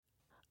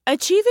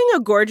Achieving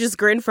a gorgeous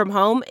grin from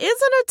home isn't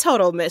a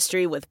total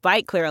mystery with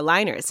Bite Clear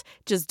aligners.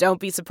 Just don't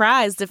be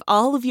surprised if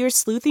all of your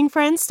sleuthing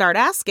friends start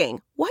asking,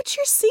 "What's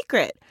your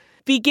secret?"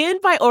 Begin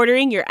by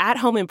ordering your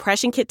at-home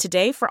impression kit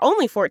today for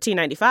only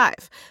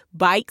 $14.95.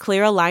 Bite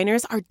Clear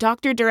aligners are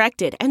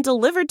doctor-directed and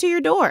delivered to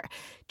your door.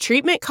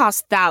 Treatment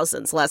costs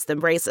thousands less than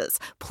braces.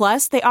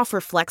 Plus, they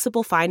offer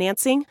flexible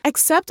financing,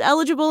 accept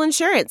eligible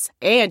insurance,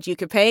 and you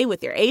can pay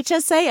with your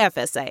HSA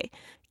FSA.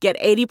 Get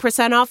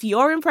 80% off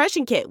your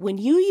impression kit when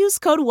you use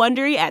code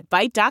WONDERY at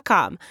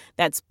Byte.com.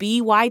 That's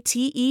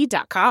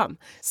BYTE.com.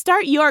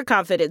 Start your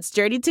confidence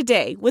journey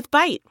today with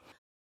Byte.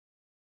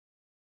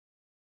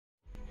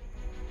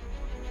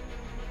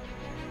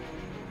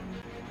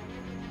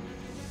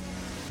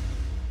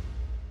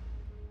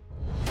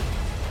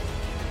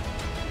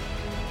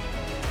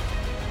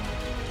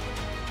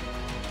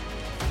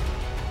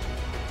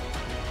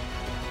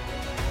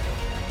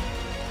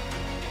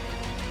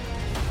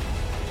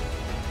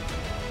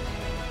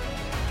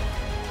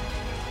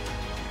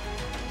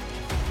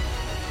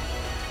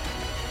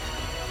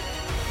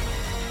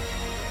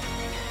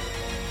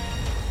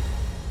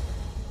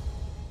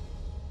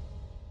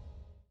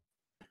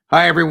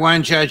 Hi,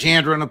 everyone. Judge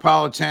Andrew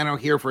Napolitano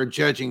here for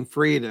Judging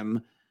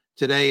Freedom.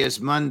 Today is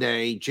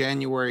Monday,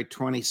 January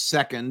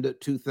 22nd,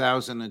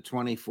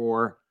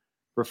 2024.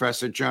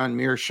 Professor John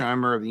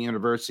Mearsheimer of the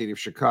University of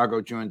Chicago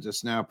joins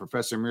us now.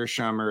 Professor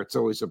Mearsheimer, it's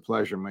always a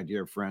pleasure, my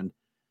dear friend.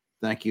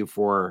 Thank you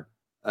for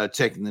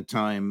taking the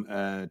time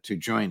to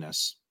join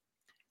us.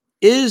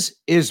 Is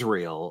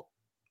Israel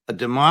a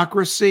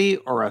democracy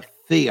or a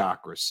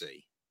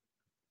theocracy?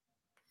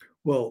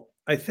 Well,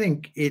 I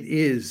think it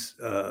is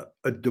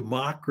a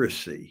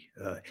democracy.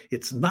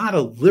 It's not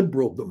a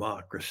liberal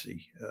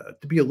democracy.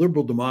 To be a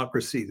liberal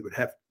democracy, there would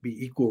have to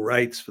be equal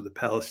rights for the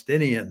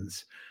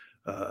Palestinians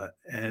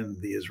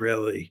and the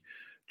Israeli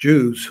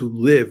Jews who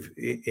live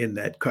in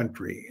that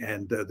country.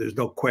 And there's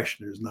no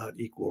question there's not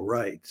equal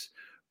rights.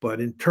 But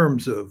in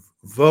terms of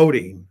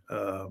voting,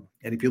 and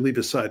if you leave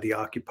aside the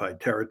occupied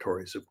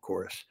territories, of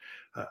course,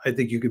 I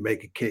think you could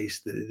make a case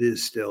that it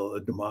is still a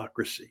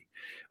democracy.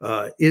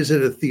 Is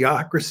it a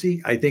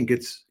theocracy? I think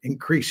it's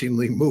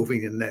increasingly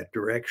moving in that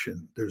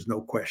direction. There's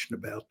no question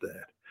about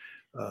that.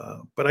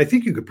 But I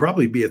think you could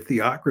probably be a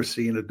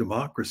theocracy and a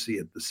democracy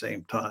at the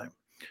same time.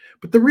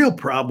 But the real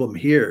problem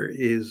here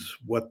is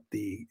what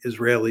the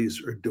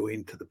Israelis are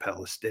doing to the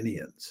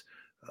Palestinians.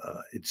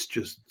 It's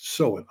just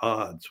so at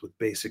odds with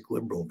basic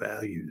liberal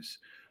values.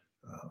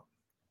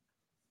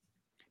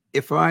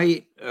 If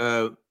I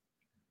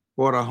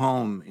bought a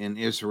home in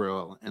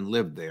Israel and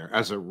lived there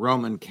as a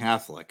Roman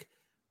Catholic,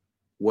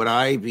 would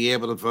I be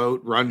able to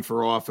vote, run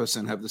for office,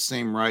 and have the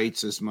same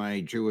rights as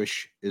my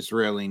Jewish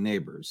Israeli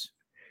neighbors?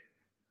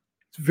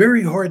 It's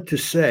very hard to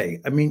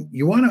say. I mean,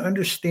 you want to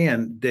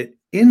understand that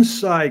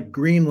inside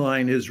Green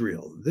Line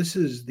Israel, this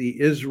is the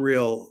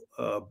Israel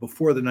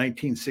before the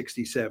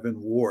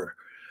 1967 war.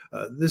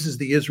 This is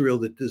the Israel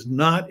that does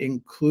not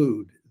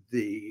include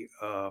the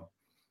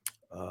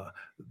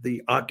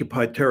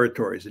occupied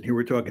territories. And here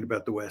we're talking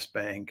about the West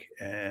Bank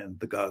and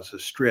the Gaza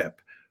Strip.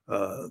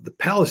 The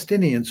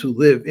Palestinians who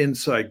live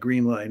inside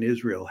Green Line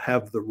Israel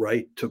have the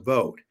right to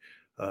vote.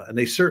 And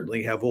they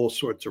certainly have all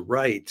sorts of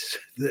rights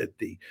that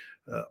the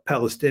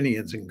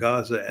Palestinians in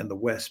Gaza and the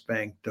West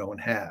Bank don't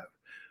have.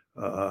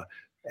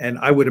 And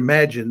I would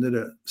imagine that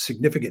a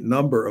significant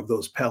number of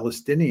those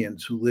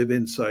Palestinians who live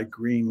inside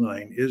Green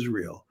Line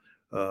Israel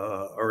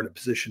are in a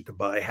position to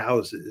buy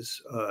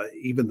houses,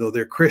 even though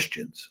they're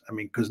Christians. I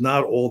mean, because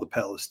not all the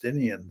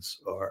Palestinians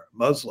are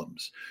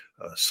Muslims.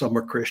 Some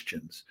are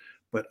Christians.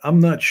 But I'm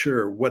not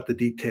sure what the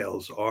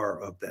details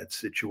are of that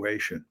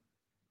situation.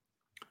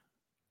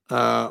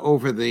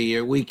 Over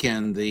the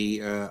weekend,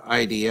 the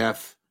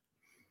IDF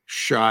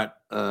shot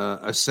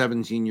a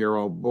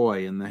 17-year-old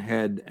boy in the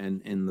head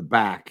and in the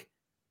back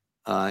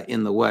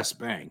in the West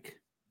Bank.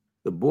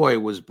 The boy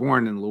was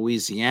born in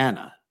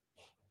Louisiana.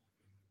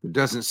 There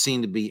doesn't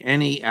seem to be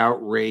any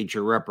outrage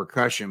or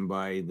repercussion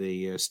by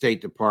the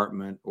State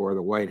Department or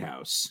the White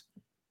House.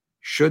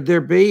 Should there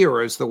be,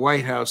 or is the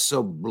White House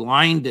so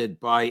blinded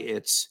by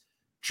its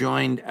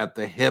joined at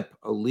the hip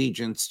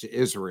allegiance to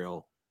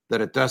Israel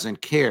that it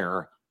doesn't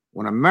care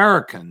when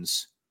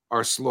Americans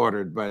are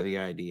slaughtered by the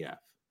IDF?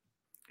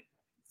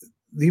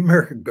 The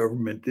American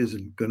government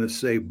isn't going to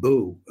say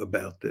boo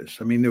about this.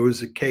 I mean, there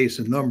was a case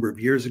a number of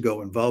years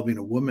ago involving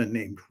a woman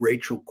named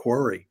Rachel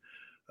Corrie,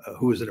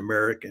 who was an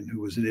American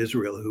who was in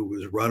Israel, who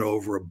was run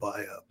over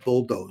by a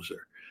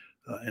bulldozer.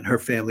 And her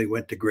family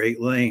went to great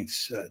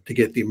lengths to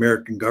get the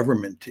American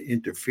government to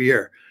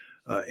interfere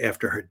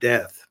after her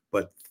death.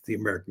 But the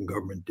American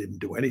government didn't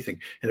do anything.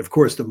 And of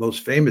course, the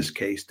most famous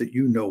case that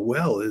you know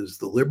well is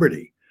the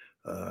Liberty.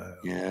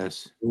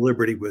 Yes. The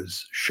Liberty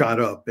was shot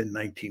up in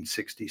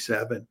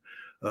 1967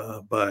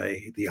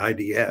 by the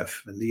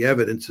IDF. And the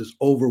evidence is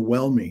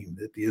overwhelming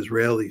that the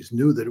Israelis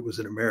knew that it was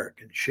an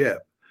American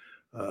ship.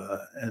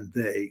 And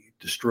they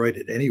destroyed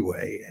it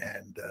anyway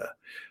and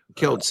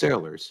killed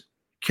sailors.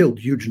 Killed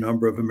huge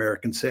number of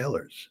American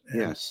sailors.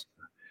 And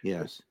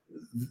yes.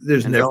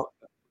 There's never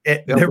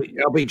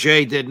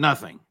LBJ did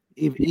nothing.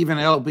 Even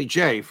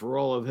LBJ, for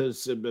all of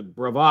his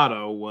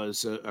bravado,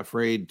 was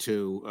afraid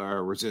to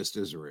resist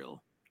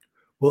Israel.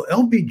 Well,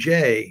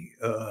 LBJ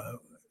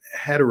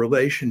had a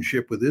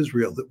relationship with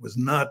Israel that was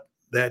not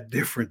that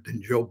different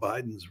than Joe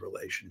Biden's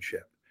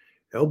relationship.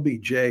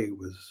 LBJ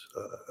was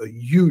a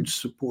huge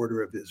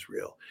supporter of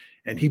Israel,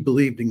 and he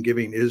believed in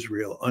giving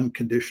Israel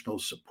unconditional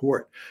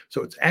support.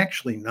 So it's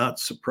actually not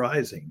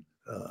surprising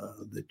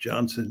that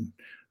Johnson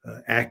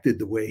acted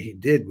the way he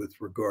did with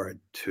regard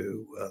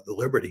to the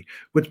liberty.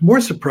 What's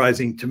more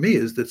surprising to me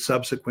is that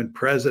subsequent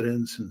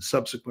presidents and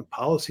subsequent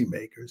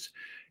policymakers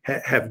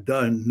have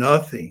done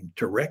nothing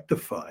to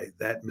rectify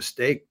that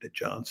mistake that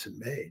Johnson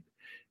made.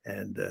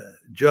 And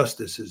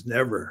justice has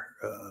never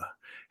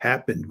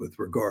happened with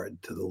regard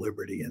to the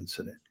Liberty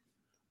incident.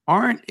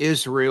 Aren't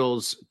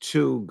Israel's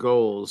two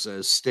goals,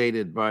 as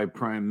stated by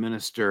Prime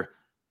Minister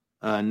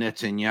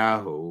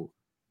Netanyahu,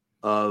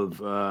 of,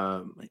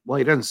 well,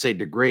 he doesn't say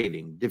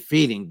degrading,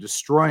 defeating,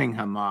 destroying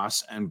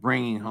Hamas and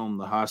bringing home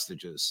the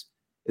hostages,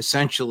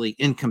 essentially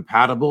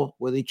incompatible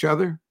with each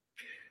other?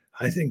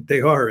 I think they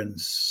are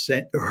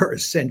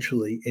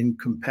essentially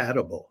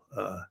incompatible.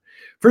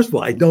 First of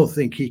all, I don't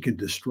think he can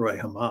destroy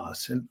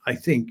Hamas. And I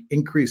think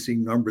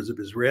increasing numbers of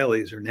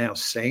Israelis are now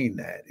saying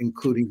that,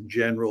 including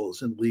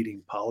generals and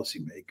leading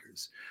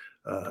policymakers.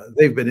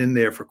 They've been in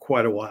there for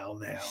quite a while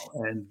now,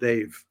 and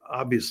they've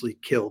obviously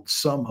killed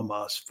some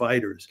Hamas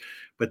fighters,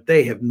 but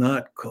they have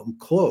not come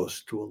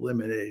close to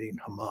eliminating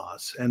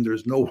Hamas. And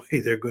there's no way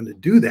they're going to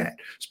do that,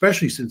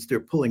 especially since they're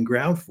pulling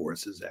ground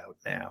forces out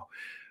now.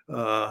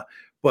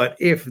 But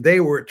if they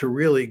were to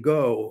really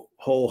go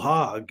whole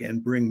hog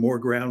and bring more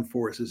ground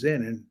forces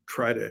in and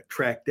try to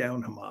track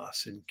down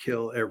Hamas and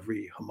kill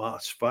every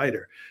Hamas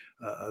fighter,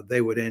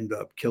 they would end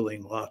up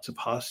killing lots of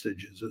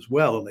hostages as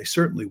well. And they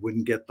certainly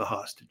wouldn't get the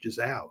hostages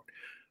out.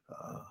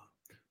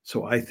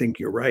 So I think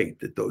you're right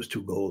that those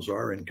two goals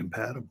are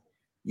incompatible.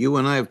 You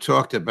and I have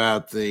talked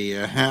about the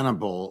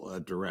Hannibal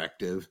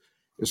directive.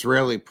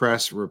 Israeli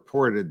press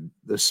reported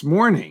this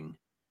morning,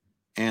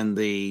 and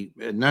the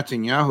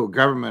Netanyahu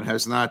government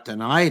has not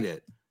denied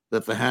it,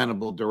 that the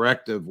Hannibal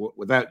directive,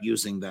 without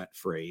using that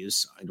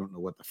phrase, I don't know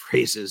what the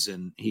phrase is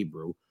in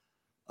Hebrew,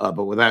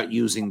 but without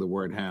using the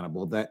word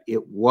Hannibal, that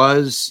it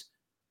was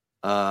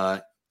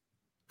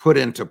put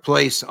into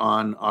place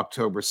on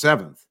October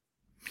 7th.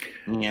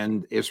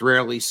 And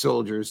Israeli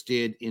soldiers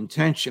did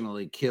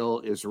intentionally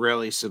kill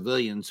Israeli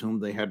civilians whom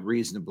they had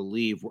reason to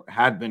believe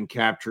had been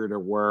captured or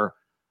were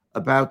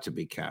about to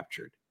be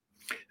captured.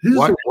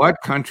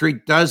 What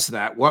country does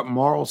that? What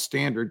moral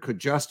standard could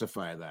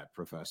justify that,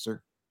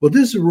 Professor? Well,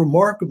 this is a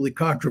remarkably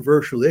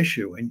controversial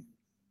issue. And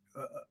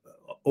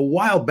a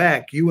while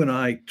back, you and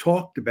I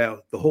talked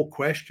about the whole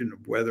question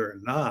of whether or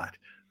not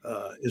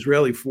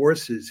Israeli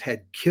forces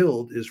had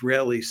killed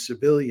Israeli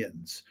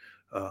civilians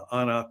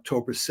on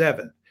October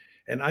 7th.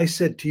 And I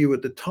said to you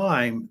at the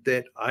time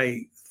that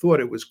I thought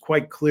it was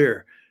quite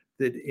clear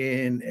that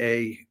in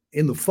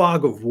the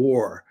fog of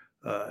war,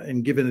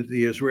 and given that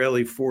the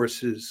Israeli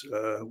forces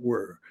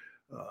were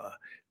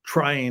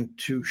trying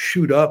to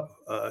shoot up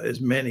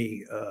as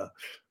many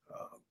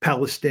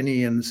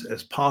Palestinians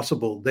as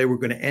possible, they were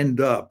going to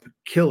end up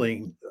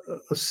killing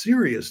a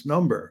serious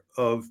number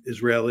of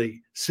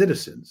Israeli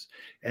citizens.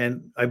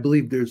 And I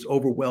believe there's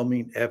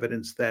overwhelming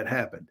evidence that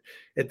happened.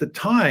 At the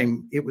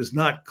time, it was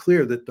not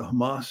clear that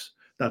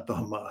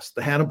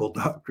the Hannibal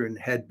Doctrine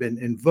had been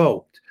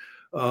invoked.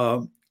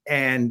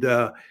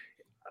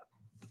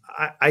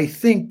 I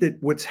think that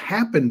what's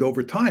happened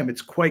over time,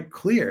 it's quite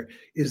clear,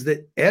 is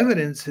that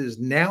evidence has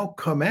now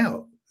come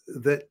out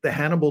that the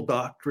Hannibal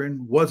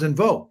Doctrine was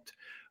invoked,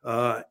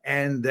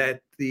 and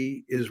that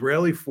the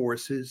Israeli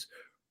forces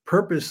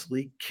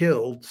purposely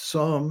killed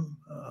some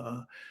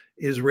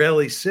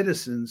Israeli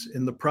citizens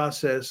in the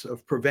process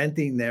of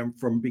preventing them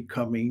from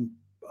becoming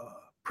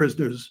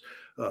prisoners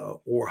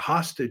or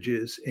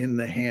hostages in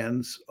the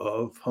hands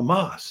of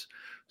Hamas.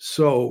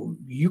 So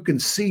you can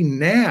see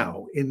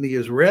now in the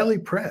Israeli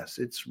press,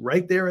 it's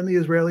right there in the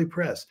Israeli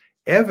press,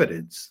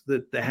 evidence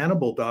that the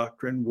Hannibal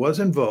Doctrine was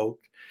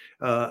invoked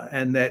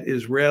and that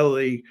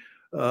Israeli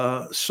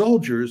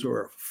soldiers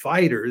or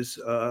fighters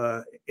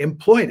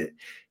employed it.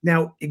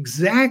 Now,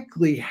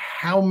 exactly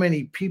how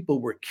many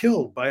people were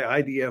killed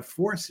by IDF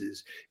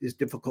forces is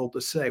difficult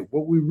to say.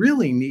 What we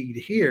really need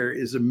here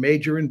is a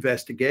major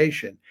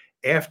investigation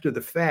after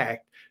the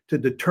fact to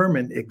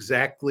determine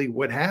exactly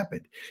what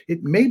happened.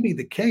 It may be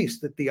the case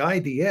that the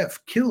IDF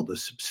killed a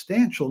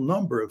substantial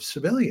number of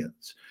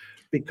civilians,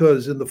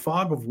 because in the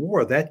fog of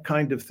war, that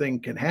kind of thing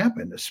can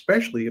happen,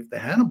 especially if the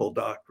Hannibal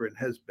Doctrine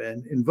has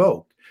been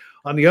invoked.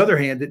 On the other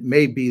hand, it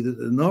may be that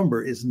the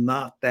number is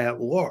not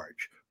that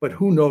large, but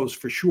who knows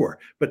for sure.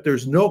 But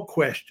there's no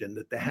question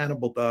that the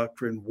Hannibal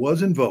Doctrine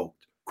was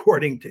invoked,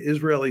 according to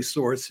Israeli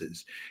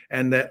sources,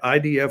 and that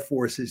IDF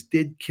forces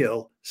did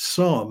kill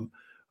some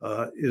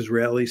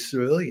Israeli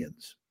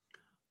civilians.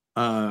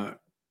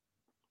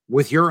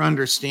 With your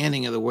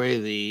understanding of the way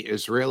the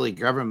Israeli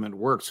government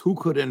works, who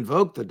could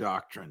invoke the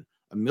doctrine?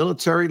 A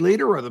military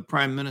leader or the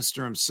prime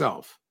minister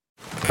himself?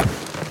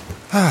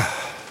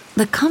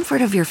 The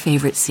comfort of your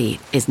favorite seat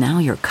is now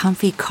your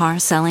comfy car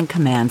selling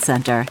command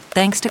center,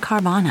 thanks to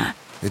Carvana.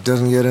 It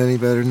doesn't get any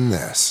better than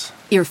this.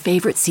 Your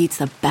favorite seat's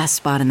the best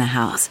spot in the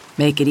house.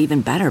 Make it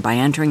even better by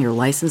entering your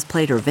license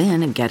plate or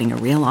VIN and getting a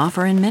real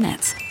offer in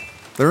minutes.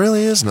 There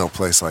really is no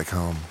place like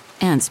home.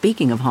 And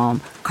speaking of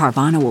home,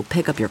 Carvana will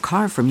pick up your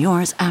car from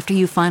yours after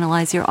you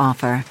finalize your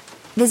offer.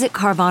 Visit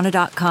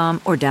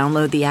Carvana.com or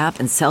download the app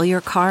and sell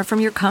your car from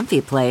your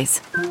comfy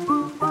place.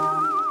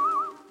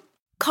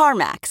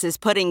 CarMax is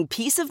putting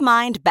peace of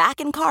mind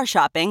back in car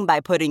shopping by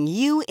putting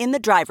you in the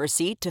driver's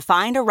seat to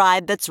find a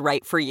ride that's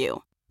right for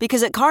you.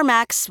 Because at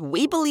CarMax,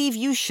 we believe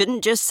you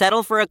shouldn't just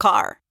settle for a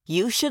car.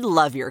 You should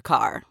love your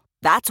car.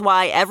 That's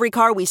why every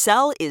car we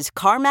sell is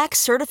CarMax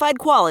certified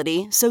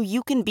quality, so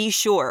you can be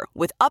sure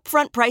with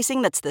upfront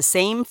pricing that's the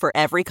same for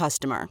every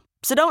customer.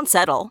 So don't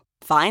settle.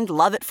 Find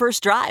love at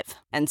first drive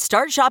and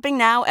start shopping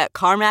now at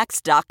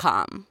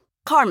CarMax.com.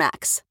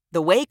 CarMax,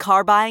 the way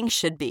car buying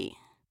should be.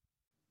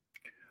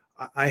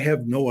 I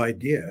have no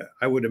idea.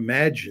 I would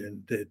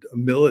imagine that a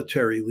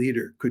military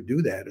leader could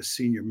do that, a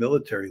senior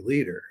military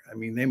leader. I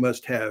mean, they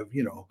must have,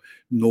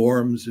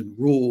 norms and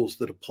rules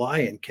that apply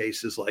in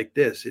cases like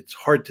this. It's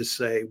hard to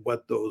say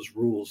what those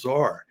rules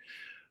are.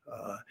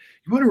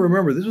 You want to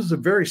remember, this was a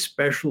very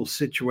special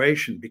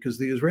situation because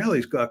the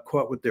Israelis got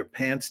caught with their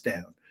pants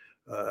down.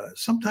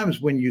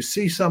 Sometimes when you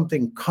see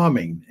something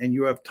coming and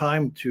you have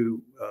time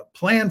to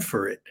plan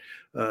for it,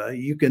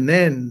 you can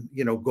then,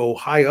 go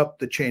high up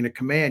the chain of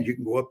command. You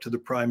can go up to the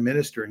prime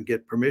minister and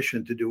get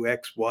permission to do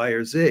X, Y,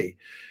 or Z.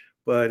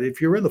 But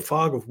if you're in the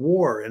fog of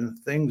war and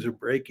things are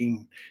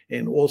breaking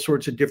in all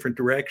sorts of different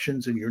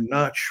directions and you're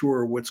not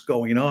sure what's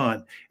going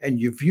on and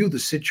you view the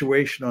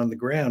situation on the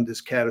ground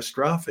as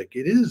catastrophic,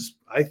 it is,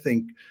 I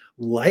think,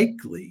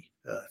 likely,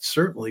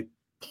 certainly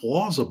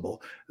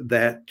plausible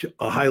that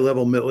a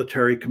high-level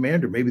military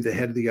commander, maybe the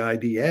head of the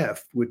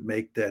IDF, would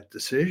make that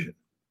decision.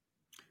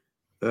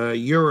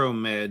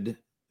 Euromed,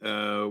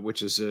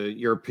 which is a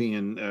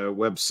European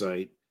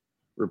website,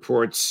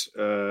 reports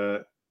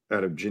out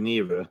of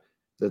Geneva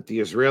that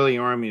the Israeli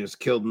army has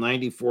killed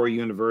 94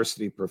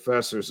 university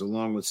professors,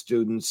 along with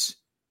students,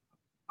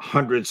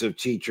 hundreds of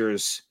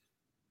teachers,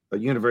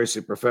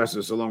 university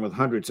professors, along with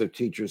hundreds of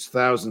teachers,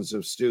 thousands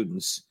of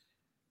students,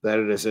 that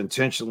it has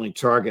intentionally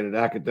targeted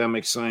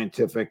academic,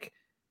 scientific,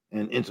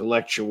 and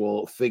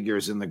intellectual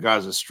figures in the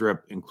Gaza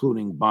Strip,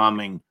 including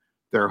bombing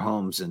their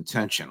homes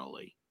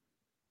intentionally.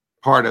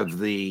 Part of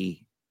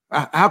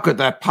how could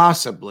that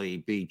possibly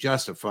be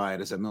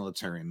justified as a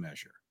military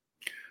measure?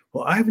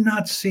 Well, I've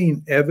not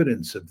seen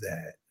evidence of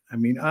that. I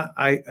mean,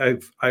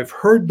 I've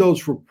heard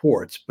those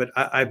reports, but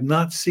I've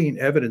not seen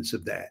evidence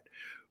of that.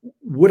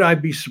 Would I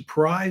be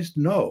surprised?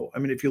 No. I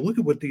mean, if you look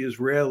at what the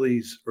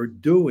Israelis are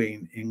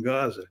doing in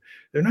Gaza,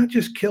 they're not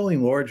just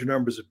killing large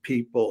numbers of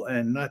people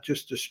and not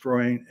just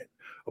destroying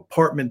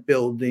apartment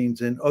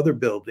buildings and other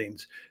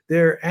buildings.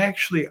 They're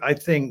actually, I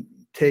think,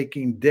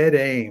 taking dead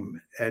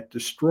aim at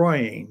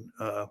destroying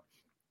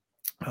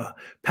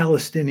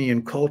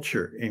Palestinian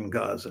culture in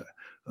Gaza.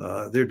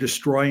 They're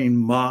destroying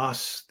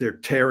mosques. They're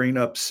tearing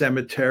up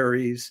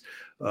cemeteries.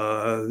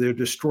 They're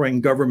destroying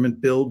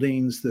government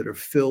buildings that are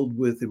filled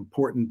with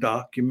important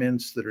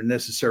documents that are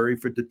necessary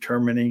for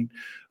determining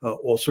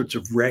all sorts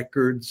of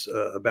records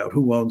about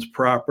who owns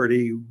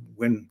property,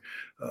 when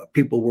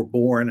people were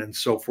born, and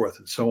so forth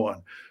and so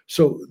on.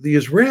 So the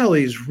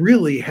Israelis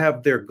really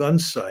have their gun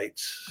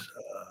sights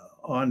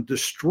on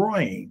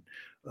destroying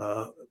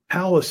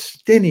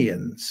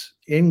Palestinians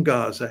in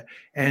Gaza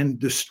and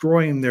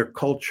destroying their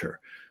culture.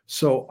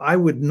 So I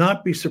would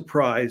not be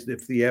surprised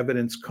if the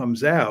evidence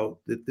comes out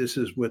that this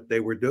is what they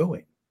were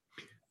doing.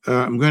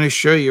 I'm going to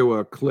show you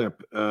a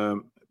clip.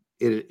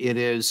 It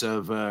is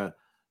of the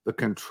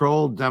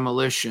controlled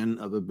demolition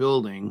of a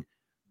building,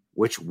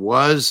 which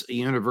was a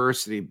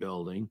university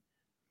building,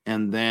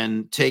 and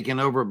then taken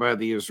over by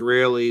the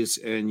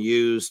Israelis and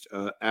used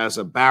as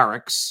a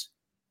barracks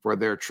for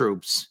their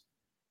troops,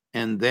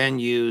 and then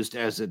used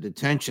as a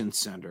detention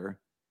center.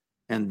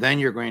 And then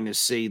you're going to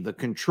see the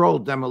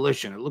controlled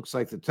demolition. It looks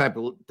like the type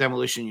of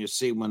demolition you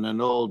see when an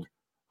old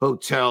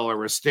hotel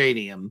or a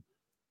stadium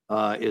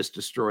is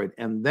destroyed.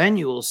 And then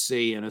you will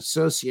see an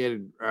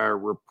Associated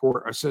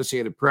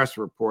Press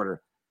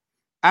reporter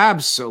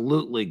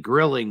absolutely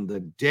grilling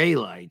the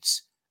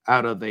daylights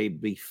out of a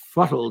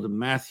befuddled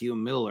Matthew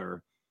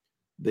Miller,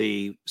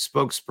 the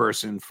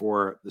spokesperson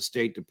for the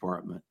State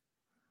Department.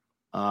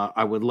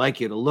 I would like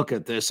you to look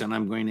at this, and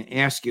I'm going to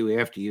ask you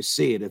after you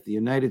see it if the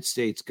United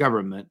States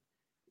government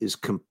is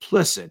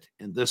complicit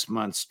in this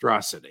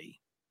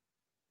monstrosity.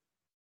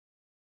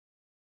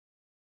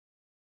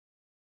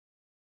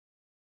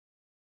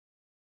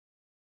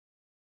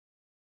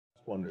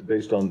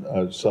 Based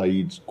on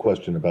Saeed's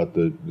question about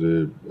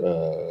the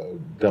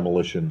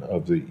demolition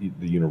of the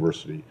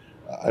university,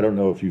 I don't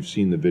know if you've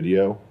seen the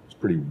video. It's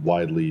pretty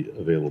widely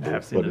available,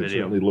 but it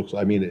certainly looks.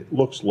 I mean, it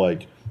looks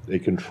like a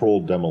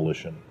controlled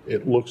demolition.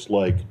 It looks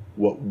like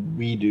what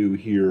we do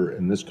here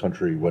in this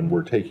country when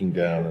we're taking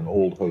down an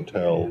old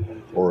hotel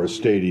or a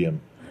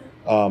stadium.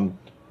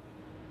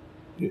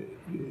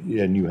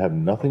 And you have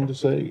nothing to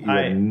say? You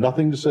have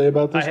nothing to say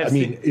about this?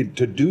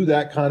 To do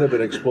that kind of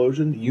an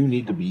explosion, you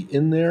need to be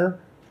in there.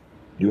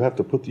 You have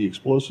to put the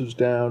explosives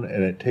down,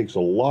 and it takes a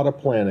lot of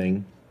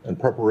planning and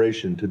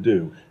preparation to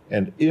do.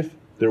 And if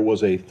there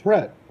was a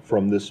threat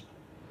from this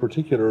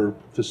particular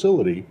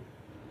facility,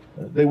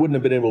 they wouldn't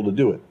have been able to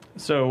do it.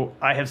 So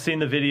I have seen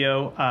the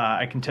video.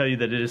 I can tell you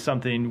that it is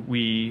something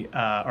we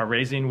are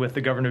raising with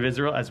the governor of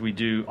Israel, as we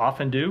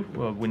often do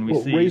when we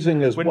see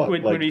raising as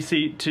when we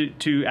see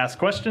to ask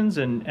questions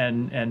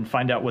and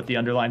find out what the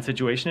underlying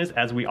situation is,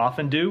 as we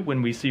often do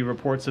when we see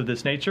reports of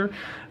this nature.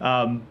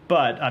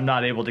 But I'm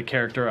not able to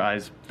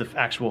characterize the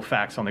actual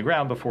facts on the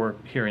ground before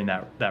hearing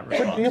that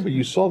response. But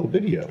you saw the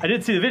video. I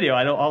did see the video.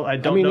 I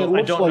don't know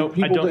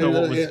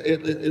what was.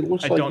 It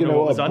looks like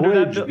a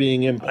bridge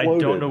being imploded. I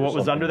don't know what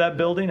was under that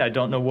building. I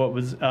don't know what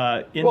was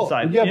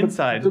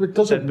inside. But it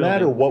doesn't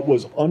matter what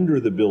was under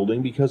the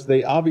building, because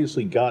they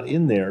obviously got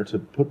in there to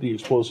put the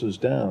explosives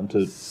down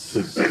to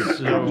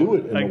do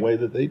it in the way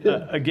that they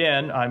did.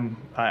 Again, I'm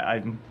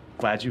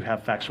glad you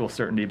have factual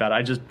certainty about it.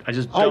 I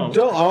just don't.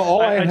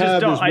 All I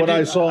have is what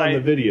I saw in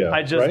the video.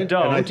 I just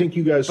don't. And I think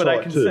you guys saw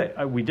it too. Say,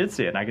 we did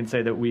see it, and I can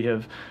say that we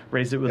have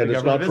raised it with the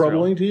government of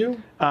Israel. And Israel.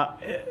 it's not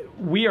troubling to you?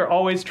 We are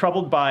always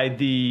troubled by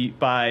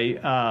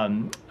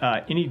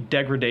any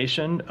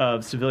degradation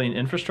of civilian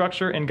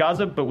infrastructure in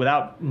Gaza, but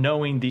without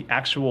knowing the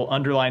actual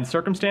underlying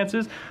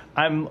circumstances,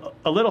 I'm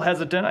a little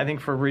hesitant, I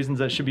think for reasons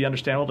that should be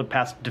understandable, to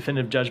pass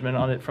definitive judgment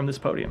on it from this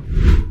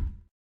podium.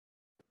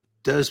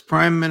 Does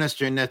Prime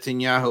Minister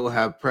Netanyahu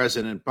have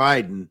President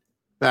Biden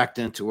backed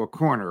into a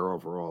corner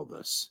over all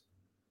this?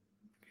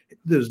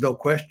 There's no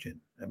question.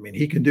 I mean,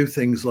 he can do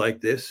things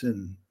like this,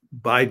 and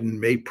Biden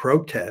may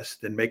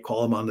protest and may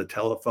call him on the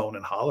telephone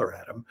and holler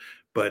at him,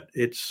 but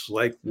it's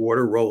like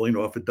water rolling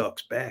off a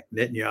duck's back.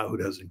 Netanyahu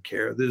doesn't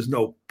care. There's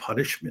no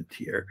punishment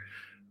here.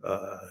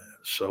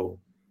 So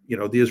the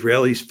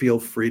Israelis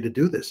feel free to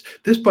do this.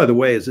 This, by the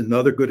way, is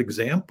another good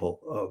example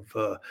of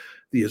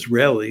the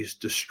Israelis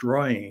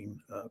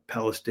destroying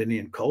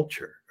Palestinian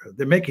culture.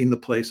 They're making the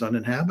place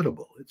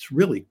uninhabitable. It's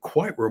really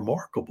quite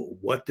remarkable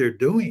what they're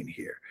doing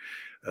here.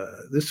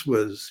 This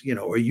was,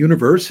 a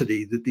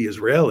university that the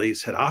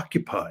Israelis had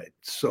occupied.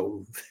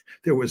 So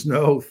there was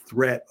no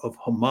threat of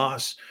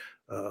Hamas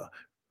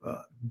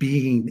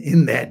being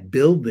in that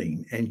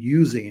building and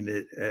using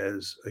it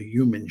as a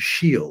human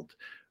shield.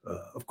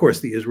 Of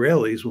course, the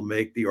Israelis will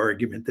make the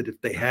argument that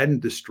if they hadn't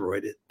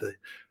destroyed it,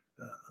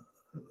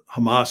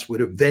 Hamas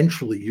would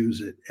eventually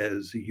use it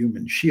as a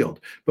human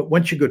shield. But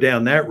once you go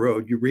down that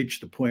road, you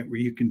reach the point where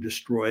you can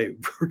destroy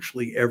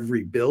virtually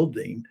every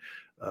building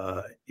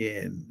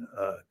in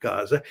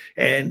Gaza.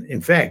 And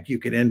in fact, you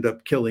can end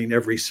up killing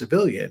every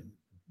civilian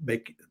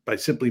by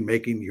simply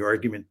making the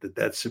argument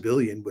that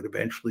civilian would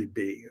eventually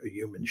be a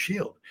human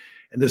shield.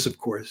 And this, of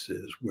course,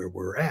 is where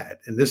we're at.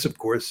 And this, of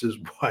course, is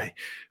why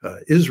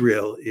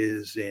Israel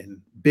is in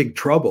big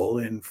trouble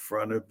in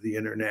front of the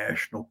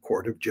International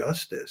Court of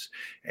Justice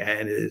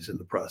and is in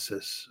the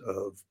process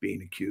of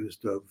being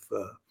accused of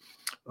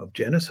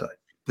genocide.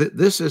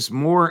 This is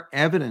more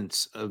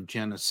evidence of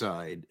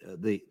genocide.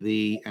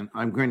 And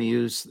I'm going to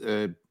use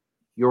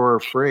your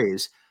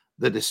phrase,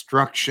 the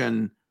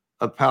destruction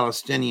of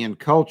Palestinian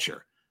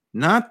culture,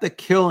 not the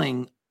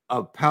killing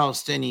of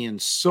Palestinian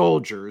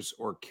soldiers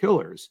or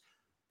killers,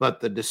 but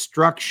the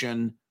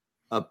destruction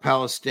of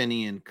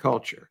Palestinian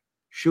culture,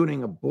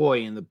 shooting a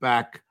boy in the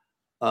back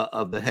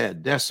of the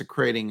head,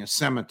 desecrating a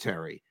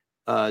cemetery,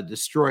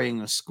 destroying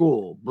a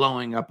school,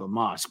 blowing up a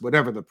mosque,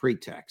 whatever the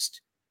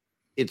pretext.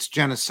 It's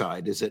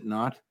genocide, is it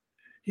not?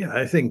 Yeah,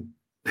 I think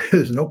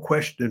there's no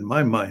question in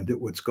my mind that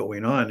what's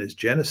going on is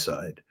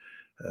genocide.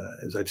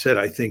 As I've said,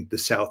 I think the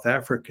South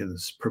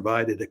Africans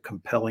provided a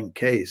compelling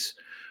case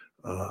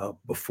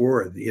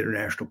before the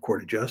International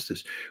Court of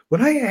Justice.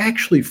 What I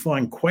actually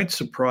find quite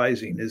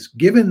surprising is,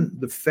 given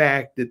the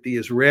fact that the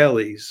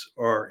Israelis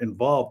are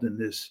involved in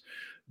this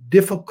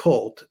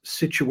difficult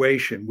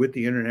situation with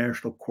the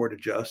International Court of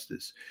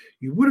Justice,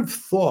 you would have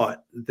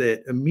thought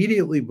that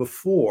immediately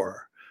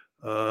before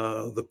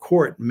the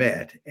court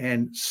met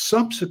and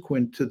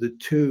subsequent to the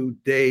 2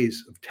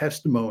 days of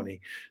testimony,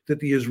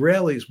 that the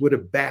Israelis would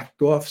have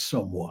backed off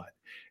somewhat.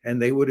 And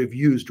they would have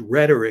used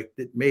rhetoric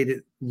that made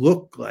it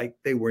look like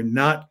they were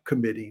not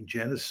committing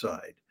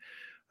genocide.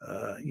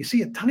 You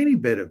see a tiny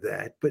bit of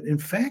that, but in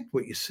fact,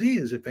 what you see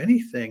is, if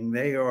anything,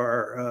 they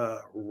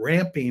are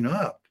ramping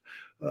up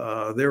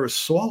their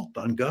assault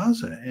on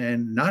Gaza,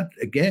 and not,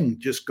 again,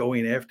 just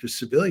going after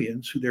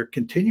civilians who they're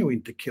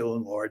continuing to kill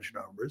in large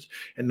numbers,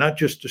 and not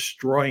just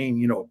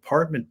destroying,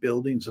 apartment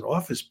buildings and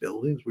office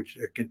buildings, which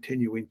they're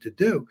continuing to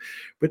do,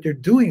 but they're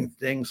doing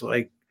things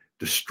like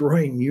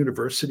destroying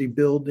university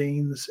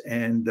buildings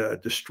and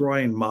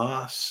destroying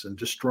mosques and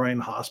destroying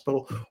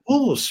hospitals,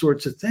 all those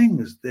sorts of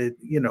things that,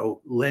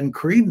 lend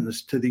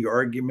credence to the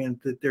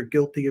argument that they're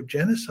guilty of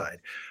genocide.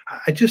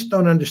 I just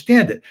don't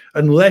understand it,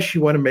 unless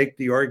you want to make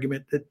the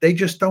argument that they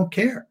just don't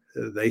care.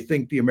 They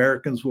think the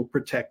Americans will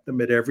protect them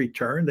at every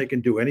turn. They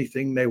can do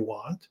anything they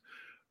want,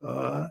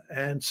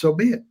 and so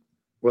be it.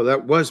 Well,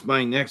 that was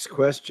my next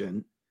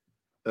question.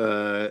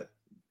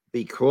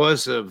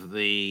 Because of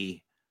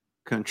the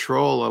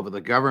control over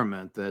the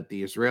government that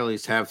the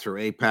Israelis have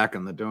through AIPAC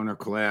and the donor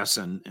class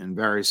and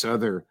various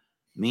other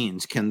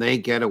means, can they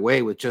get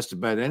away with just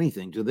about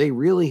anything? Do they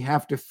really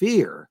have to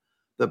fear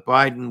that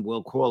Biden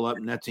will call up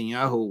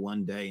Netanyahu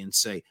one day and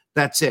say,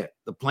 that's it,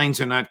 the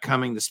planes are not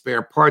coming, the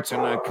spare parts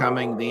are not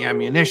coming, the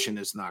ammunition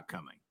is not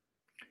coming?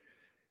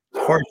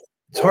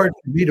 It's hard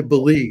for me to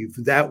believe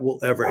that will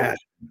ever happen.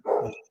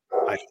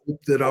 I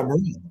hope that I'm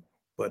wrong,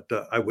 but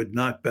I would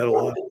not bet a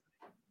lot.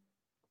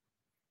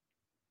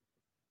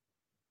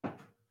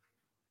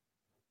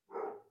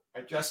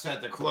 I just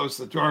had to close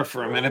the door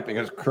for a minute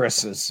because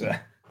Chris is...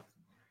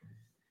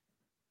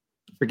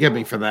 Forgive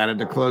me for that. I had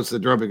to close the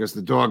door because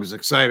the dog is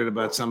excited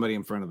about somebody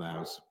in front of the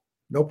house.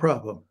 No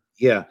problem.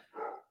 Yeah.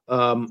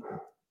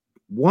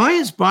 Why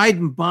is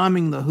Biden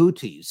bombing the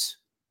Houthis?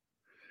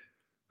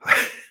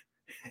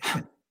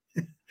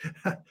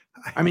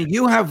 I mean,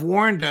 you have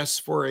warned us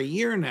for a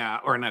year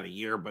now, or not a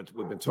year, but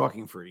we've been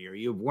talking for a year.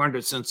 You've warned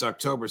us since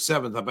October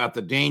 7th about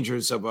the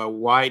dangers of a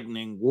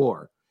widening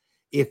war.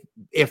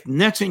 If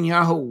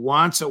Netanyahu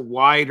wants a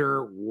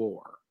wider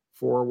war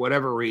for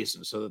whatever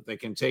reason, so that they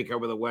can take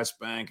over the West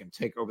Bank and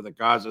take over the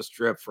Gaza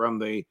Strip from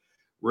the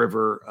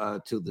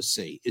river to the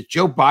sea, is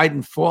Joe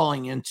Biden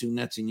falling into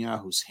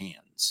Netanyahu's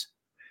hands?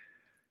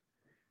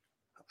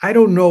 I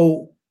don't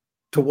know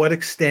to what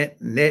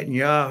extent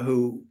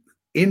Netanyahu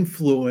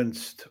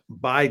influenced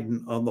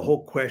Biden on the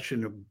whole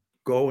question of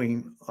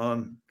going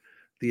on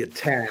the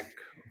attack,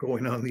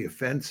 going on the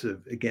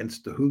offensive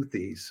against the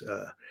Houthis.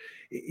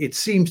 It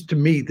seems to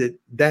me that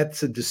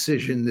that's a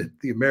decision that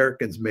the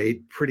Americans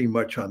made pretty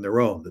much on their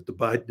own, that the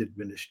Biden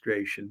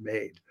administration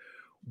made.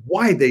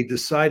 Why they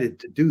decided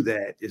to do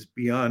that is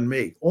beyond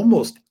me.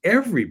 Almost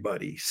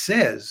everybody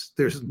says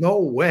there's no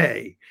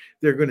way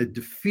they're going to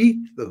defeat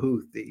the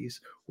Houthis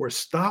or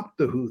stop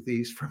the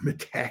Houthis from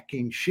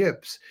attacking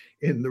ships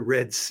in the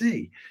Red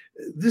Sea.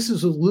 This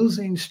is a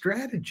losing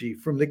strategy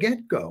from the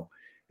get-go.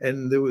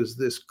 And there was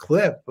this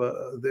clip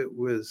that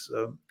was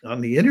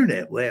on the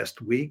internet last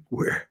week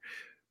where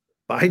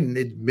Biden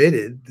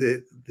admitted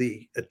that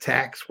the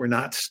attacks were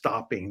not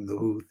stopping the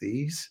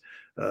Houthis.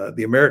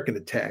 The American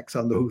attacks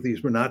on the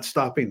Houthis were not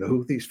stopping the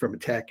Houthis from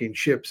attacking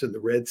ships in the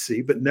Red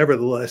Sea, but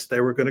nevertheless,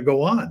 they were going to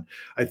go on.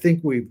 I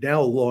think we've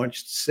now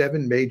launched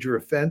 7 major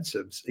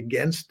offensives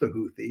against the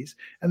Houthis,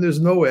 and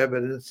there's no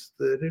evidence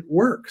that it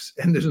works,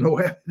 and there's no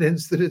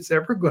evidence that it's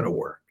ever going to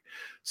work.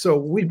 So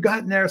we've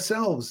gotten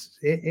ourselves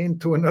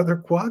into another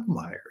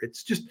quagmire.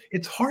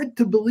 It's hard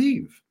to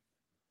believe.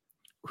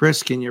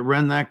 Chris, can you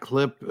run that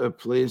clip,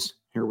 please?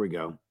 Here we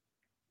go.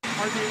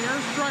 Are the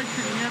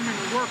airstrikes in Yemen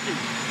working?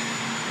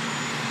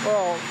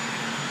 Well,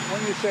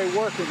 when you say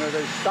working, are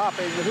they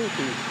stopping the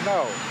Houthis?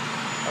 No.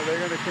 Are they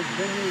going to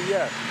continue?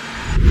 Yes.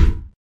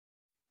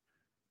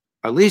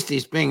 At least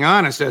he's being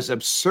honest, as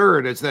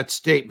absurd as that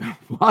statement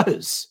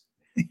was.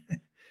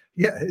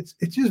 Yeah, it's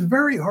just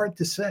very hard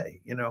to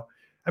say,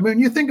 I mean, when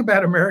you think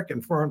about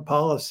American foreign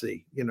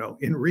policy,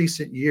 in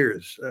recent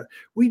years,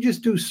 we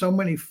just do so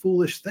many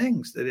foolish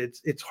things that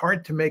it's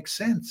hard to make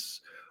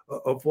sense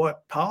of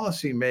what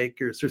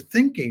policymakers are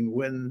thinking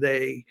when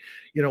they,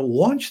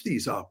 launch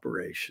these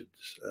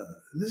operations.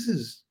 This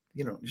is,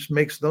 just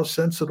makes no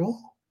sense at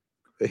all.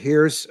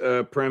 Here's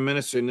Prime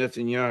Minister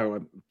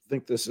Netanyahu. I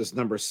think this is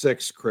number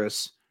 6,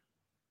 Chris.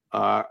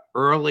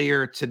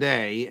 Earlier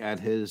today at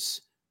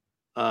his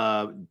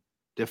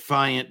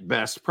defiant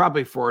best,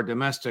 probably for a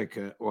domestic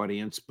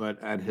audience,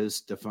 but at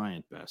his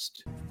defiant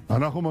best.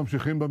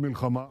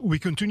 We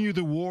continue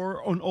the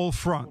war on all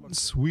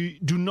fronts. We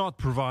do not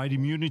provide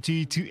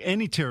immunity to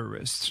any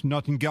terrorist,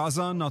 not in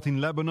Gaza, not in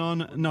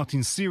Lebanon, not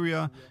in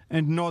Syria,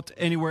 and not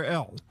anywhere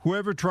else.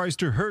 Whoever tries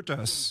to hurt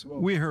us,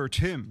 we hurt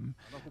him.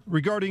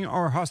 Regarding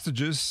our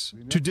hostages,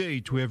 to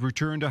date we have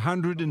returned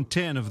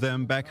 110 of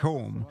them back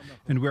home,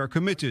 and we are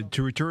committed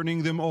to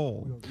returning them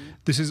all.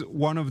 This is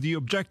one of the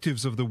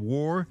objectives of the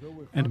war,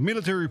 and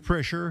military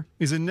pressure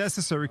is a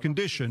necessary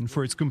condition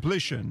for its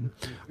completion.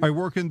 I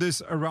work in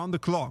this around the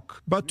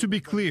clock. But to be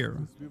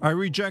clear, I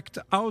reject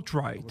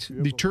outright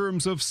the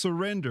terms of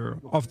surrender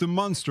of the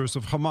monsters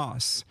of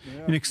Hamas.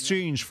 In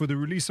exchange for the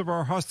release of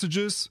our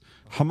hostages,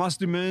 Hamas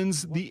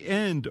demands the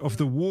end of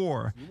the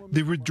war,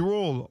 the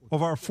withdrawal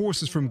of our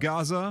forces from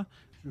Gaza,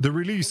 the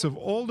release of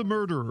all the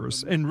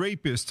murderers and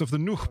rapists of the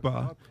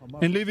Nukhba,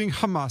 and leaving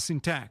Hamas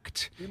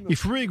intact.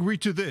 If we agree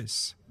to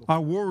this, our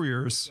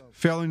warriors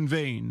fell in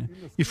vain.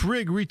 If we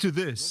agree to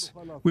this,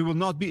 we will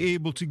not be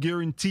able to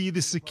guarantee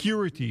the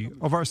security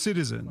of our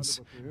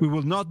citizens. We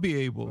will not be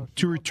able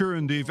to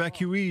return the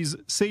evacuees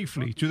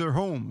safely to their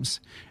homes.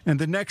 And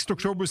the next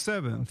October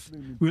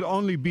 7th will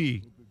only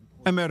be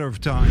a matter of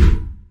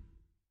time.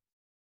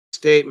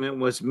 Statement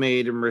was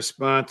made in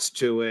response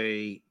to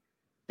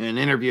an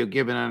interview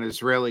given on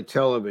Israeli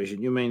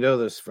television. You may know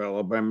this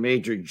fellow, by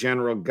Major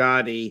General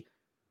Gadi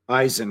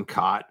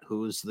Eisenkot,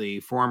 who is the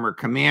former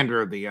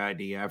commander of the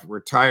IDF,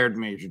 retired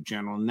Major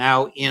General,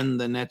 now in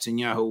the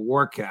Netanyahu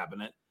war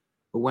cabinet.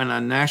 who went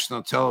on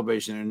national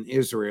television in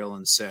Israel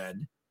and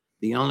said,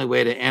 the only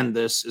way to end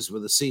this is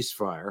with a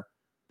ceasefire.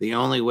 The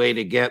only way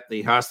to get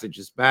the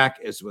hostages back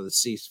is with a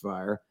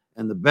ceasefire.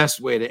 And the best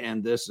way to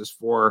end this is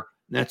for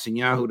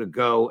Netanyahu to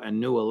go and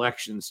new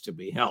elections to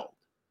be held.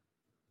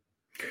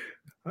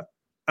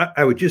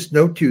 I would just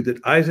note to you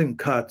that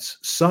Eisenkot's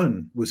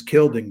son was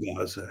killed in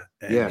Gaza,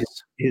 and Yes.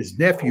 his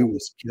nephew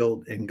was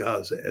killed in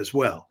Gaza as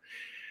well.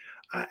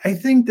 I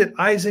think that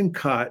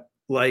Eisenkot,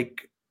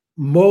 like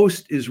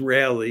most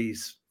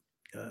Israelis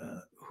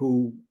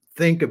who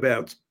think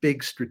about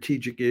big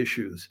strategic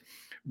issues,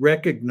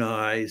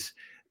 recognize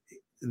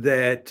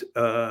that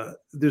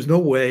there's no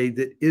way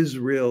that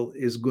Israel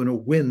is going to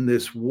win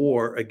this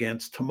war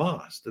against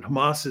Hamas, that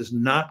Hamas is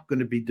not going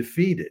to be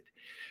defeated.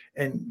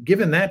 And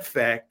given that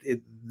fact,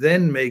 it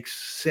then makes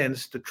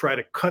sense to try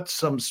to cut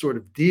some sort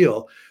of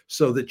deal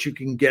so that you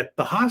can get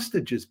the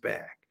hostages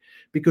back.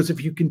 Because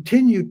if you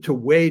continue to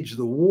wage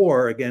the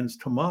war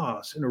against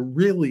Hamas in a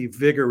really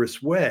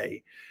vigorous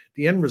way,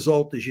 the end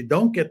result is you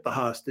don't get the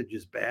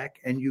hostages back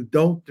and you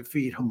don't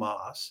defeat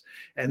Hamas.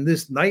 And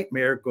this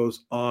nightmare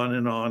goes on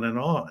and on and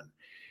on.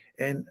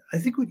 And I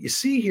think what you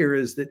see here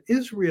is that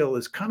Israel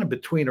is kind of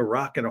between a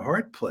rock and a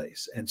hard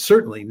place. And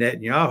certainly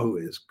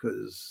Netanyahu is,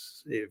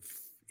 because if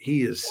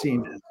he is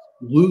seen as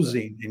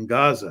losing in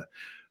Gaza,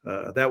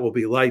 that will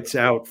be lights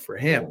out for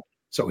him.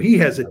 So he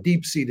has a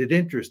deep-seated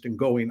interest in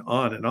going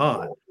on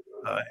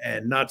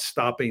and not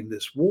stopping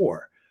this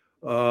war.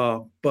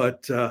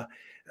 But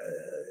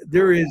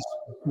there is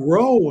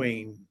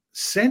growing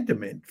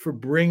sentiment for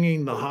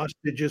bringing the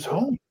hostages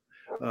home.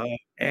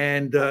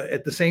 And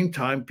at the same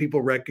time,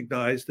 people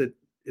recognize that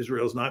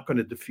Israel is not going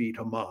to defeat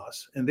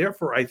Hamas. And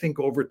therefore, I think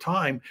over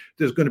time,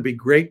 there's going to be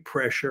great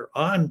pressure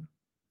on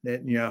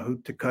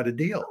Netanyahu to cut a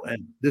deal.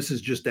 And this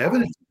is just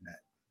evidence of that.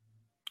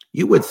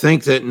 You would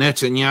think that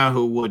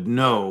Netanyahu would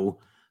know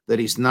that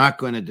he's not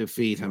going to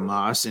defeat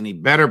Hamas, and he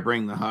better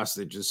bring the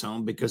hostages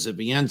home, because if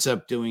he ends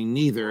up doing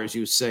neither, as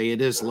you say,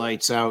 it is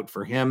lights out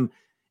for him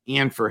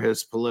and for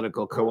his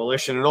political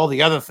coalition and all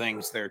the other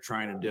things they're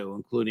trying to do,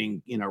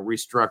 including,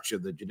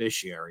 restructure the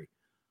judiciary.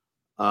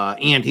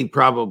 And he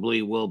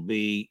probably will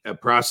be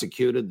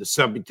prosecuted, the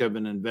subject of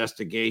an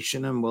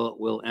investigation, and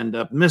will end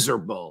up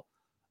miserable,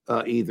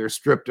 either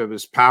stripped of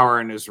his power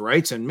and his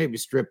rights and maybe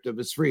stripped of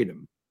his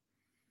freedom.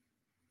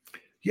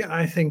 Yeah,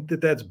 I think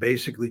that that's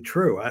basically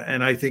true.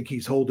 And I think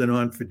he's holding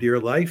on for dear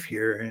life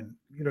here. And,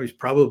 he's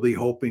probably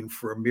hoping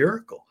for a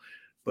miracle.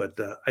 But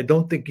I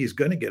don't think he's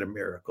going to get a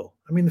miracle.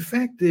 I mean, the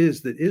fact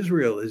is that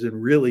Israel is in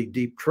really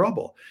deep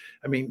trouble.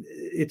 I mean,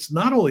 it's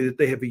not only that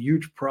they have a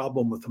huge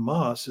problem with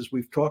Hamas, as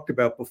we've talked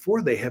about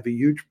before, they have a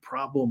huge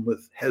problem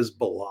with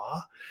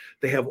Hezbollah.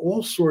 They have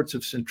all sorts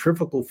of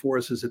centrifugal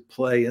forces at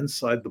play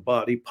inside the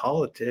body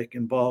politic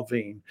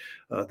involving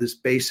this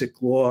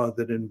basic law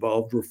that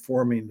involved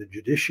reforming the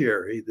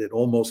judiciary that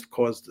almost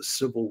caused a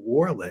civil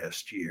war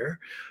last year.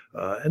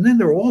 And then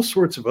there are all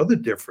sorts of other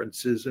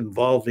differences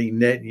involving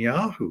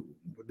Netanyahu.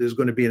 There's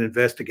going to be an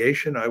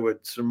investigation, I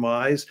would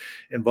surmise,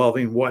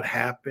 involving what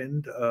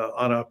happened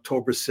on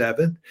October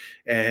 7th.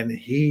 And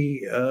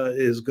he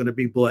is going to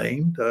be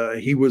blamed.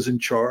 He was in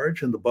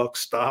charge, and the buck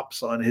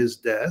stops on his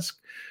desk.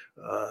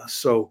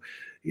 So,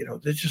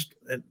 there's just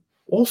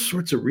all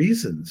sorts of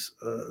reasons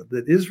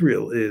that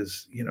Israel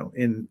is,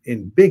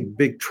 in big,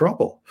 big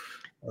trouble.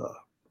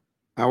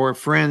 Our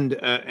friend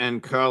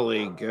and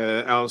colleague,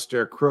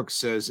 Alistair Crook,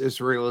 says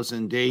Israel is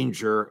in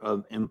danger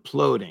of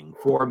imploding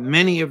for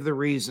many of the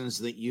reasons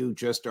that you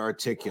just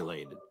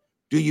articulated.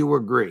 Do you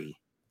agree?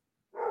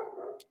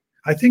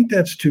 I think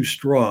that's too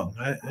strong.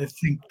 I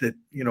think that,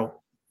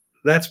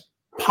 that's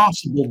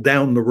possible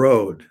down the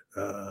road.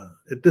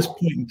 At this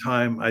point in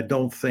time, I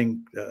don't think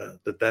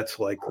that that's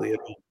likely at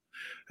all.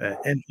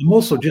 And I'm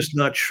also just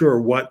not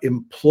sure what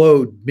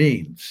implode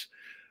means.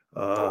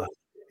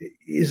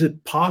 Is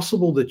it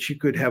possible that you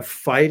could have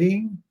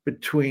fighting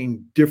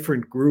between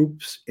different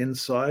groups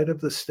inside of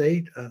the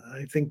state?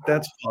 I think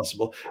that's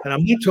possible. And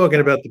I'm not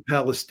talking about the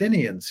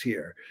Palestinians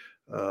here.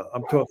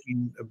 I'm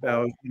talking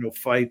about,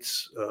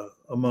 fights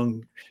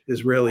among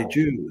Israeli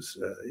Jews.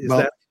 Is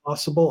that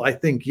possible? I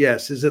think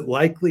yes. Is it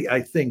likely?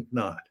 I think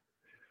not.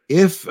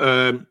 If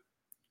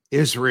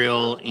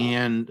Israel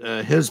and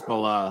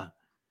Hezbollah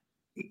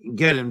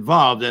get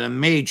involved in a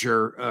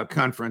major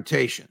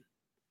confrontation,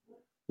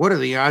 what are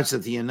the odds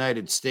that the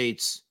United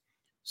States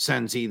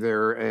sends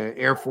either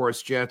Air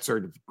Force jets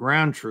or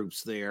ground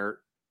troops there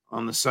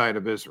on the side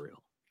of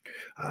Israel?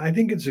 I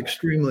think it's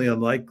extremely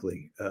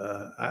unlikely.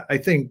 I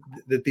think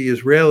that the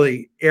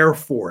Israeli Air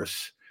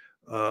Force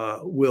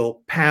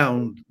will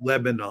pound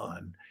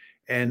Lebanon,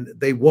 and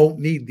they won't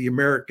need the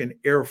American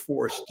Air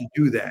Force to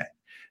do that.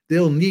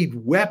 They'll need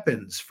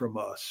weapons from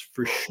us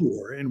for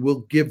sure, and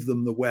we'll give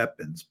them the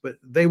weapons, but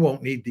they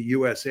won't need the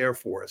U.S. Air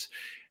Force.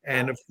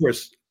 And of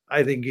course,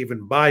 I think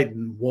even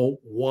Biden won't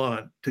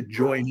want to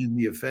join in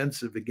the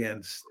offensive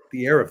against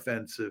the air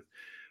offensive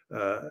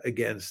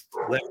against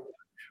Lebanon.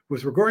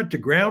 With regard to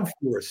ground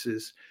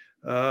forces,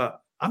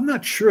 I'm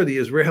not sure the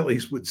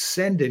Israelis would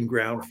send in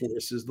ground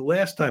forces. The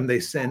last time they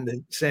sent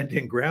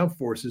in ground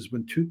forces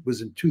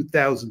was in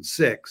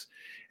 2006,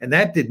 and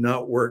that did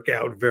not work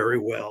out very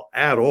well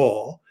at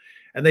all.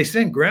 And they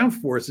sent ground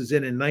forces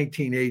in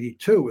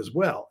 1982 as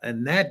well,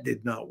 and that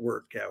did not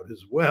work out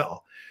as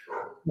well.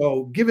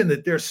 So, given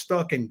that they're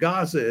stuck in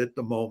Gaza at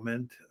the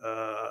moment,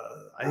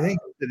 I think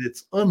that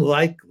it's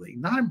unlikely,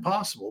 not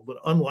impossible, but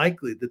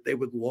unlikely that they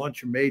would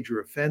launch a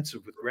major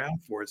offensive with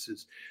ground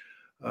forces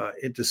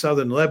into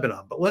southern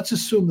Lebanon. But let's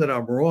assume that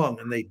I'm wrong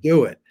and they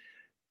do it.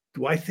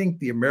 Do I think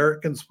the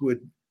Americans would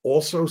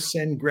also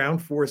send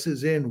ground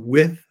forces in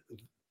with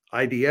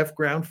IDF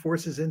ground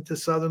forces into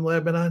southern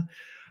Lebanon?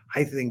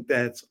 I think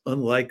that's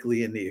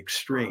unlikely in the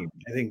extreme.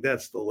 I think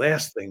that's the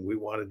last thing we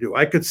want to do.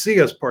 I could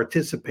see us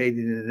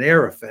participating in an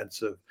air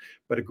offensive,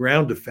 but a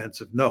ground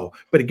offensive, no.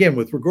 But again,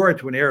 with regard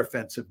to an air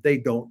offensive, they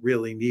don't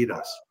really need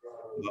us.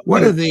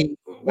 What do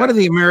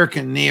the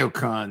American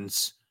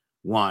neocons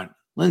want?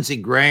 Lindsey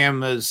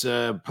Graham has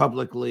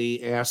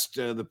publicly asked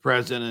the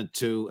president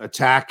to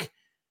attack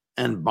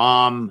and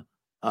bomb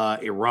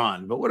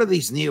Iran. But what do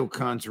these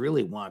neocons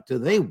really want? Do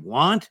they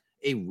want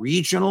a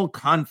regional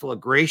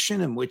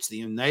conflagration in which the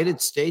United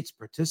States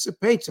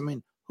participates? I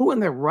mean, who in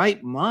their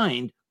right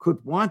mind could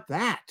want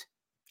that?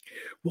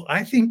 Well,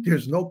 I think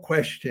there's no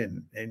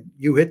question, and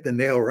you hit the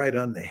nail right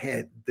on the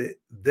head, that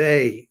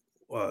they,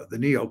 the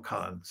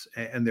neocons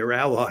and their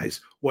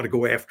allies, want to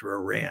go after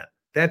Iran.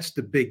 That's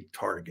the big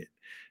target.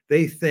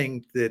 They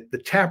think that the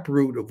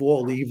taproot of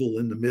all evil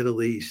in the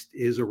Middle East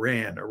is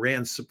Iran.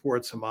 Iran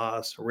supports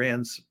Hamas.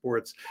 Iran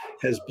supports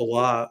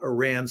Hezbollah.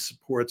 Iran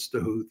supports the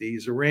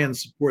Houthis. Iran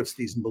supports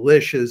these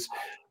militias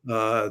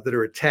that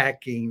are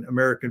attacking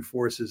American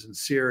forces in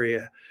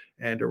Syria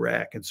and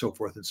Iraq and so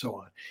forth and so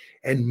on.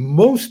 And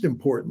most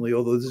importantly,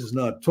 although this is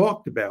not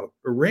talked about,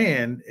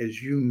 Iran,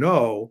 as you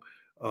know,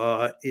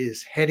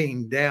 is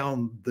heading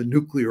down the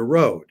nuclear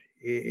road.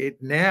 It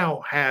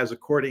now has,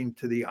 according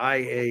to the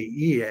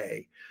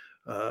IAEA,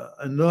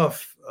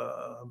 enough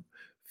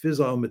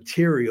fissile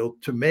material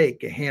to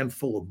make a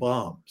handful of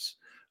bombs.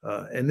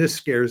 And this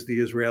scares the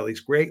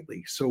Israelis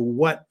greatly. So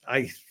what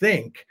I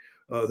think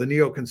the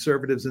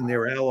neoconservatives and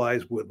their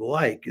allies would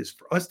like is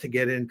for us to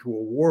get into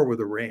a war with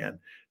Iran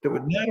that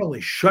would not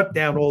only shut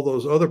down all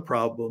those other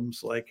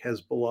problems like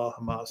Hezbollah,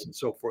 Hamas, and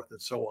so forth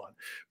and so on,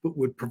 but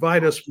would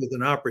provide us with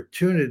an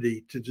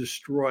opportunity to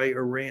destroy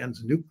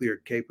Iran's nuclear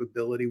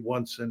capability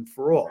once and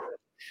for all.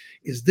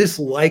 Is this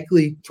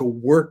likely to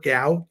work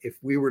out if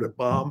we were to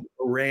bomb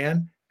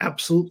Iran?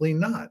 Absolutely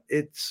not.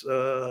 It's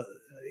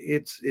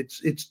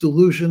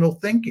delusional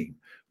thinking,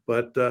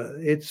 but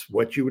it's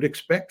what you would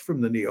expect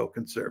from the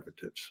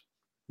neoconservatives.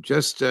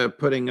 Just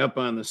putting up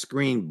on the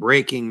screen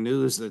breaking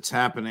news that's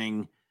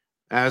happening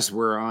as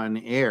we're on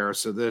air.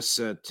 So this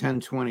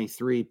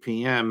 10:23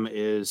 p.m.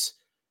 is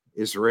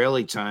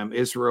Israeli time.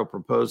 Israel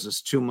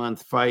proposes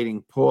 2-month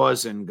fighting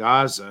pause in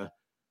Gaza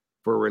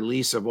for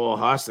release of all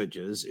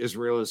hostages.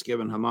 Israel has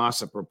given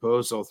Hamas a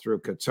proposal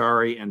through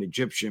Qatari and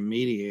Egyptian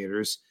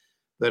mediators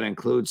that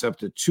includes up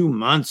to 2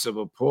 months of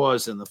a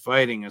pause in the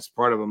fighting as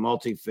part of a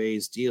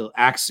multi-phase deal,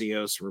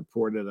 Axios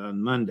reported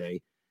on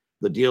Monday.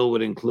 The deal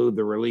would include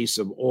the release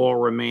of all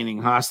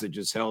remaining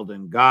hostages held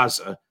in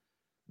Gaza,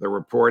 the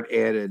report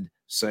added,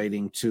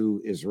 citing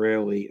 2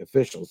 Israeli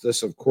officials.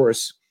 This, of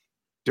course,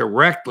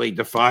 directly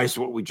defies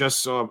what we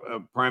just saw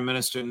Prime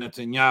Minister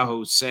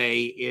Netanyahu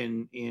say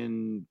in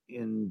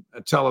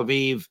Tel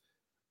Aviv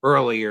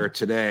earlier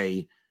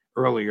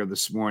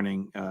this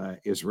morning,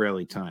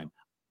 Israeli time.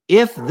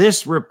 If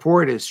this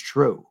report is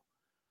true,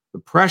 the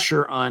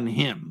pressure on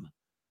him,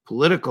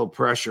 political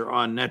pressure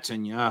on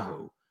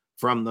Netanyahu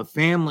from the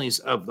families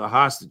of the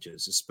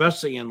hostages,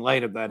 especially in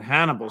light of that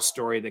Hannibal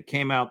story that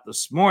came out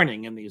this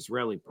morning in the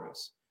Israeli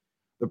press,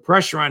 the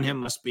pressure on him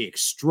must be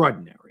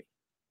extraordinary.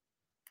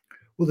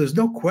 Well, there's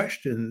no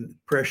question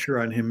pressure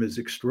on him is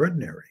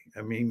extraordinary.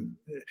 I mean,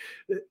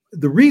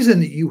 the reason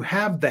that you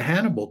have the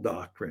Hannibal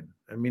doctrine,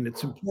 I mean,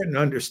 it's important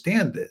to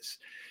understand this,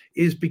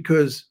 is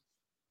because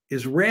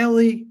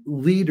Israeli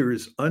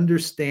leaders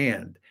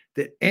understand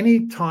that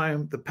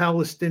anytime the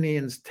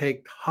Palestinians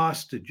take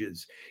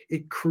hostages,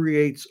 it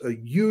creates a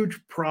huge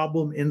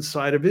problem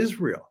inside of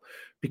Israel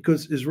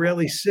because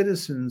Israeli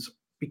citizens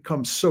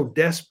become so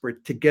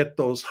desperate to get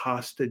those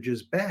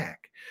hostages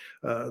back.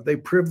 They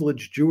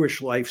privilege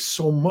Jewish life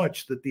so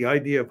much that the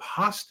idea of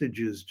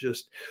hostages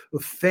just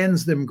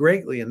offends them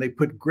greatly. And they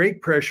put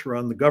great pressure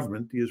on the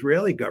government, the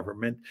Israeli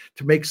government,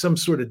 to make some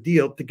sort of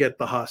deal to get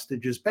the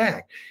hostages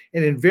back.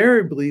 And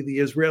invariably, the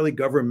Israeli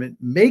government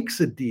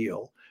makes a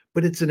deal,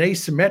 but it's an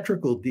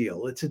asymmetrical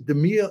deal. It's a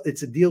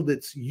deal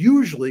that's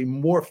usually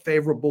more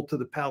favorable to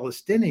the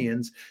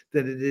Palestinians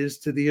than it is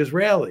to the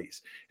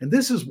Israelis. And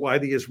this is why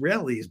the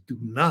Israeli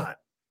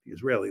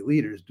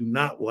leaders do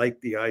not like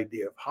the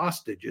idea of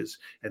hostages.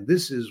 And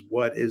this is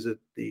what is at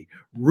the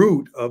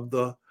root of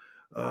the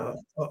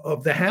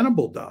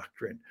Hannibal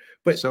doctrine.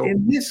 But so,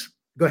 in this,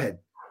 go ahead.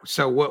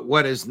 So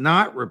what is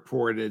not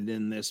reported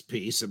in this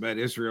piece about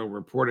Israel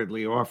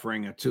reportedly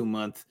offering a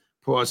 2-month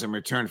pause in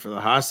return for the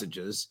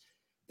hostages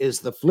is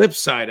the flip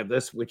side of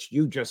this, which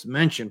you just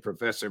mentioned,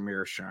 Professor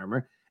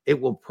Mearsheimer. It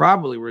will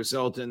probably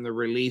result in the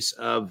release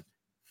of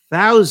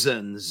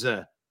thousands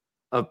of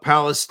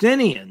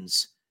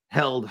Palestinians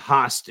held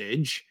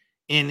hostage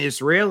in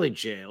Israeli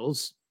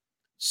jails,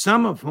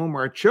 some of whom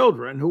are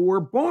children who were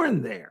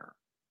born there.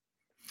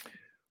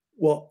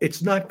 Well,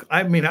 it's not,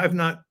 I mean, I've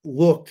not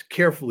looked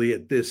carefully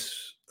at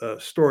this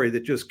story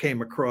that just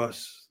came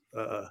across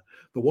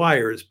the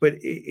wires, but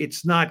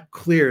it's not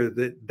clear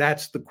that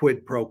that's the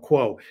quid pro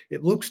quo.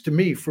 It looks to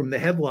me from the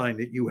headline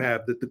that you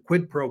have that the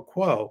quid pro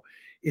quo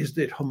is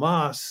that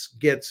Hamas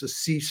gets a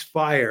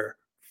ceasefire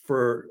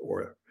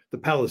or the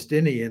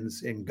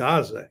Palestinians in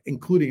Gaza,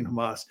 including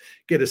Hamas,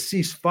 get a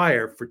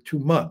ceasefire for 2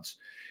 months.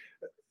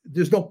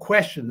 There's no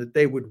question that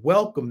they would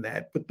welcome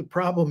that. But the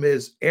problem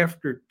is,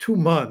 after 2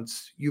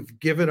 months, you've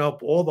given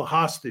up all the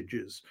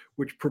hostages,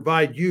 which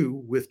provide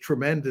you with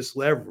tremendous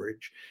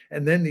leverage.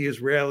 And then the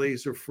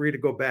Israelis are free to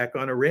go back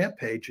on a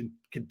rampage and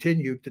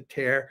continue to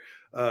tear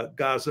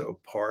Gaza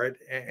apart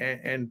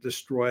and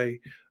destroy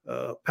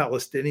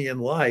Palestinian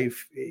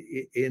life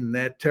in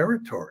that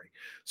territory.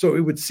 So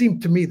it would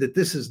seem to me that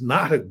this is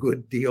not a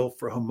good deal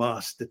for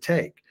Hamas to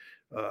take.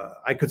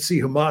 I could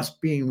see Hamas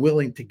being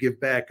willing to give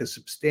back a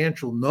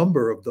substantial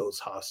number of those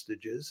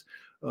hostages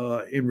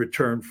in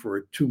return for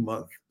a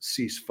 2-month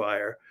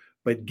ceasefire,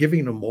 but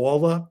giving them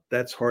all up,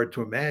 that's hard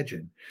to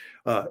imagine.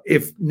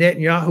 If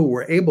Netanyahu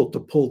were able to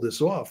pull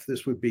this off,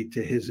 this would be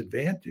to his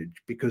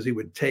advantage because he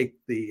would take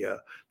the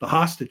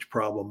hostage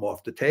problem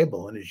off the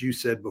table. And as you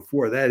said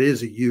before, that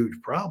is a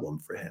huge problem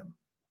for him.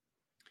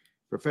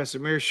 Professor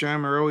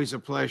Mearsheimer, always a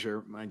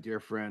pleasure, my dear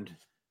friend.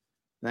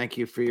 Thank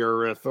you for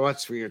your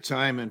thoughts, for your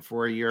time, and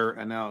for your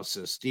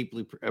analysis.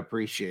 Deeply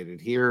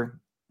appreciated here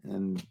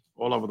and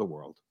all over the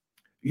world.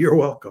 You're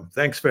welcome.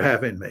 Thanks for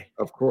having me.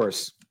 Of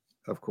course.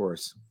 Of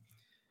course.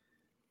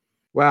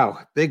 Wow.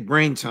 Big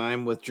brain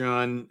time with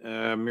John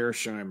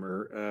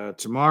Mearsheimer.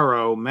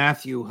 Tomorrow,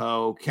 Matthew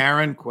Ho,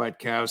 Karen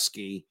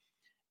Kwiatkowski,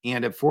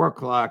 and at 4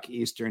 o'clock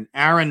Eastern,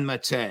 Aaron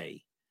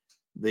Mate,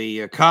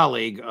 the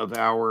colleague of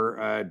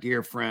our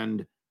dear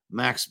friend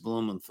Max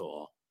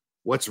Blumenthal.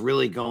 What's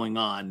really going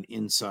on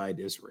inside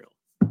Israel.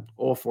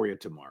 All for you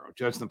tomorrow.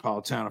 Judge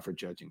Napolitano for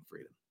Judging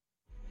Freedom.